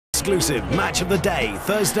exclusive Match of the Day,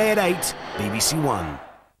 Thursday at 8, BBC One.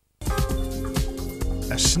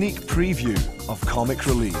 A sneak preview of Comic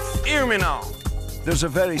Relief. Hear me now. There's a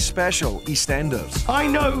very special EastEnders. I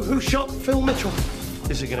know who shot Phil Mitchell.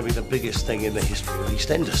 This is going to be the biggest thing in the history of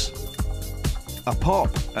EastEnders. A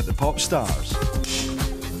pop at the Pop Stars.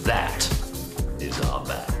 That is our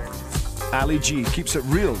man. Ali G keeps it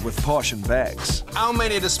real with Posh and Bex. How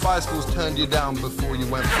many of the Spice Girls turned you down before you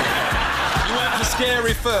went for it? You went for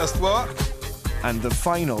Scary first, what? And the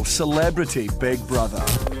final celebrity Big Brother.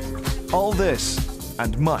 All this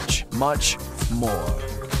and much, much more.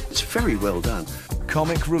 It's very well done.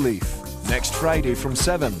 Comic Relief, next Friday from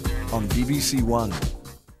 7 on BBC One.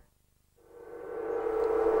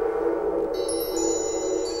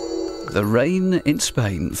 The rain in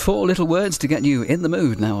Spain. 4 little words to get you in the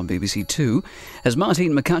mood now on BBC Two. As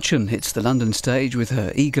Martine McCutcheon hits the London stage with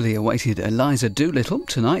her eagerly awaited Eliza Doolittle,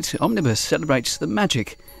 tonight Omnibus celebrates the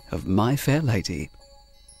magic of My Fair Lady.